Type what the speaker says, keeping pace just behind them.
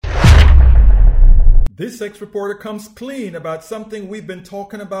This ex-reporter comes clean about something we've been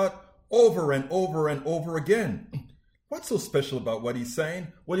talking about over and over and over again. What's so special about what he's saying?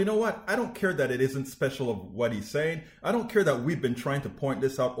 Well, you know what? I don't care that it isn't special of what he's saying. I don't care that we've been trying to point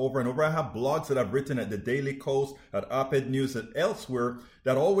this out over and over. I have blogs that I've written at the Daily Kos, at Op-Ed News, and elsewhere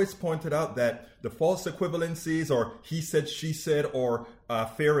that always pointed out that the false equivalencies or he said, she said, or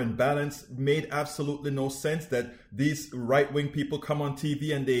fair and balanced made absolutely no sense, that these right-wing people come on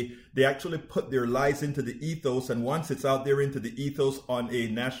TV and they actually put their lies into the ethos, and once it's out there into the ethos on a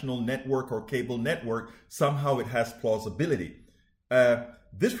national network or cable network, somehow it has plausibility.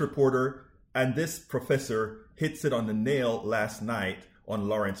 This reporter and this professor hits it on the nail last night on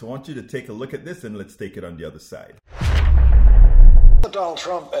Lawrence. I want you to take a look at this and let's take it on the other side. Donald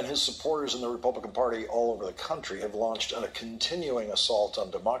Trump and his supporters in the Republican Party all over the country have launched a continuing assault on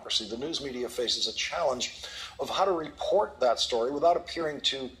democracy. The news media faces a challenge of how to report that story without appearing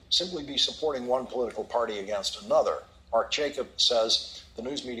to simply be supporting one political party against another. Mark Jacob says the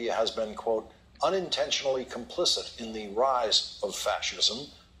news media has been, quote, unintentionally complicit in the rise of fascism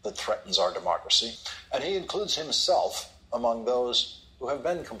that threatens our democracy, and he includes himself among those who have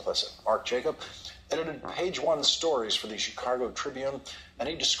been complicit. Mark Jacob edited page one stories for the Chicago Tribune, and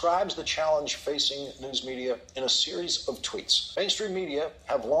he describes the challenge facing news media in a series of tweets. Mainstream media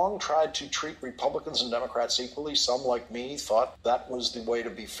have long tried to treat Republicans and Democrats equally. Some, like me, thought that was the way to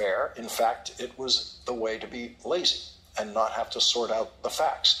be fair. In fact, it was the way to be lazy and not have to sort out the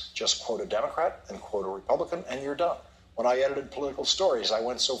facts. Just quote a Democrat and quote a Republican, and you're done. When I edited political stories, I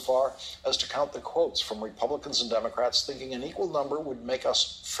went so far as to count the quotes from Republicans and Democrats, thinking an equal number would make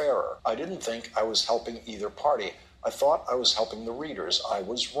us fairer. I didn't think I was helping either party. I thought I was helping the readers. I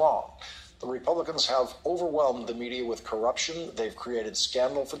was wrong. The Republicans have overwhelmed the media with corruption. They've created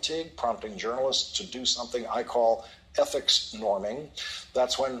scandal fatigue, prompting journalists to do something I call ethics norming.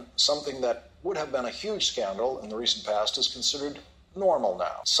 That's when something that would have been a huge scandal in the recent past is considered normal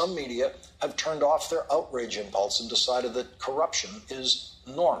now. Some media have turned off their outrage impulse and decided that corruption is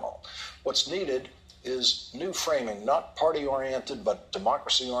normal. What's needed is new framing, not party-oriented, but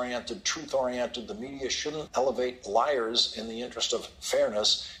democracy-oriented, truth-oriented. The media shouldn't elevate liars in the interest of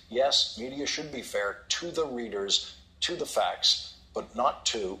fairness. Yes, media should be fair to the readers, to the facts, but not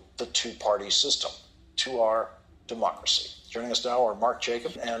to the two-party system, to our democracy. Joining us now are Mark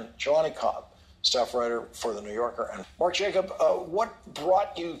Jacob and Jelani Cobb, staff writer for The New Yorker. And Mark Jacob, what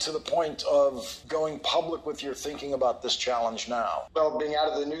brought you to the point of going public with your thinking about this challenge now? Well, being out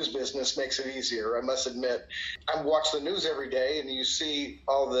of the news business makes it easier, I must admit. I watch the news every day, and you see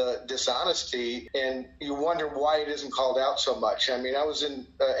all the dishonesty, and you wonder why it isn't called out so much. I mean, I was in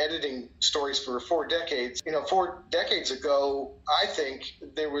editing stories for 4 decades. 4 decades ago, I think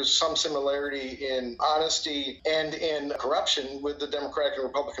there was some similarity in honesty and in corruption with the Democratic and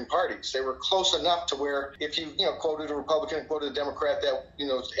Republican parties. They were close enough to where if you quoted a Republican and quoted a Democrat, that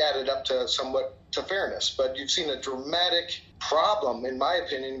added up to somewhat to fairness. But you've seen a dramatic problem, in my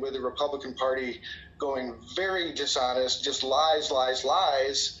opinion, with the Republican Party going very dishonest, just lies,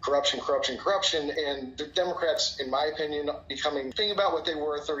 corruption, and the Democrats, in my opinion, thinking about what they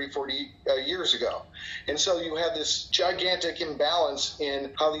were 30, 40 years ago. And so you have this gigantic imbalance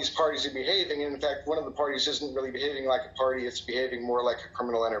in how these parties are behaving. And in fact, one of the parties isn't really behaving like a party, it's behaving more like a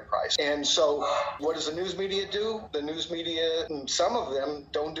criminal enterprise. And so what does the news media do? The news media, some of them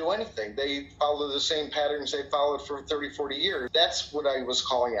don't do anything. They follow the same patterns they followed for 30, 40 years. That's what I was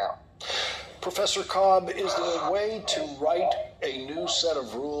calling out. Professor Cobb, is there a way to write a new set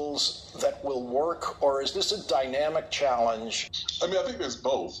of rules that will work, or is this a dynamic challenge? I think there's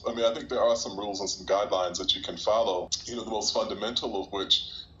both. I think there are some rules and some guidelines that you can follow, the most fundamental of which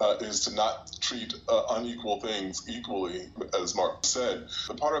is to not treat unequal things equally, as Mark said.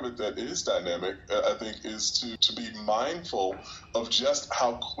 The part of it that is dynamic, I think, is to be mindful of just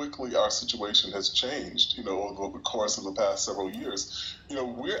how quickly our situation has changed, over the course of the past several years.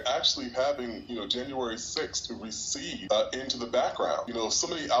 We're actually having, January 6th to recede into the background. So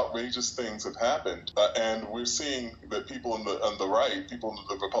many outrageous things have happened, and we're seeing that people on the right, people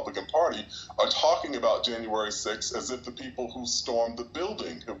in the Republican Party, are talking about January 6th as if the people who stormed the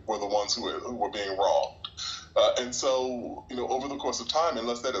building were the ones who were being wronged. And so, over the course of time,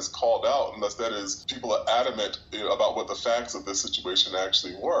 unless that is called out, unless that is people are adamant about what the facts of this situation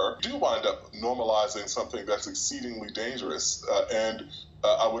actually were, do wind up normalizing something that's exceedingly dangerous. And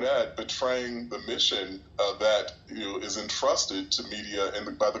I would add, betraying the mission that is entrusted to media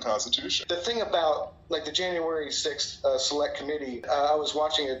by the Constitution. The thing about like the January 6th Select Committee, I was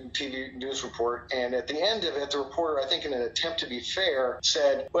watching a TV news report, and at the end of it, the reporter, I think in an attempt to be fair,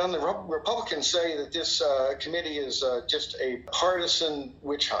 said, well, the Republicans say that this committee is just a partisan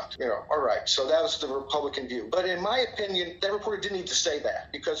witch hunt. All right, so that was the Republican view. But in my opinion, that reporter didn't need to say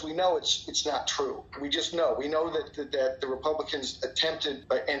that, because we know it's not true. We just know. We know that the Republicans attempted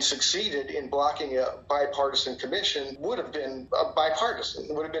and succeeded in blocking a bipartisan commission would have been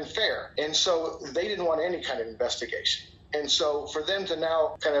bipartisan, would have been fair. And so they didn't want any kind of investigation. And so for them to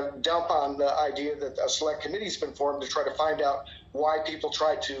now kind of dump on the idea that a select committee's been formed to try to find out why people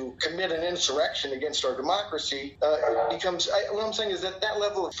try to commit an insurrection against our democracy, it becomes, what I'm saying is that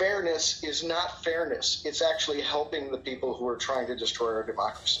level of fairness is not fairness. It's actually helping the people who are trying to destroy our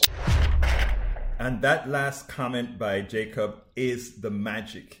democracy. And that last comment by Jacob is the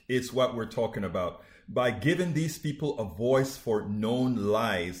magic. It's what we're talking about. By giving these people a voice for known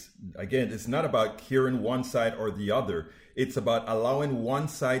lies, again, it's not about hearing one side or the other. It's about allowing one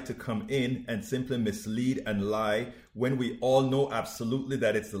side to come in and simply mislead and lie when we all know absolutely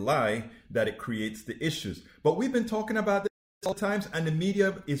that it's a lie, that it creates the issues. But we've been talking about this all times, and the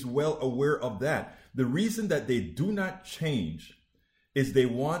media is well aware of that. The reason that they do not change is they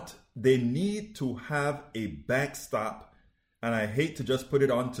need to have a backstop. And I hate to just put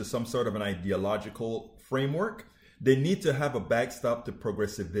it onto some sort of an ideological framework. They need to have a backstop to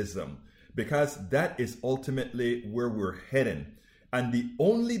progressivism, because that is ultimately where we're heading. And the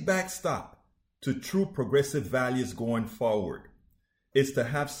only backstop to true progressive values going forward is to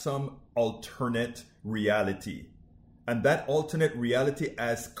have some alternate reality. And that alternate reality,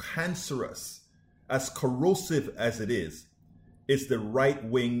 as cancerous, as corrosive as it is the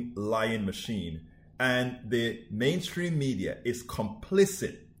right-wing lying machine. And the mainstream media is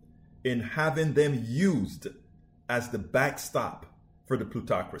complicit in having them used as the backstop for the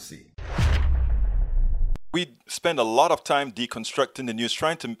plutocracy. We spend a lot of time deconstructing the news,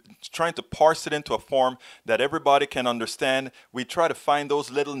 trying to parse it into a form that everybody can understand. We try to find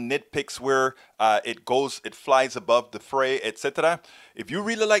those little nitpicks where it flies above the fray, etc. If you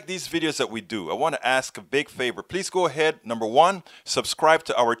really like these videos that we do, I want to ask a big favor. Please go ahead. Number 1, subscribe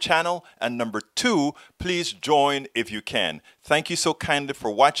to our channel. And number 2, please join if you can. Thank you so kindly for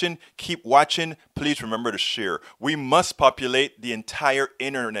watching. Keep watching. Please remember to share. We must populate the entire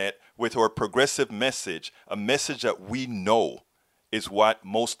internet with our progressive message, a message that we know is what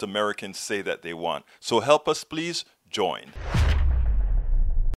most Americans say that they want. So help us, please join.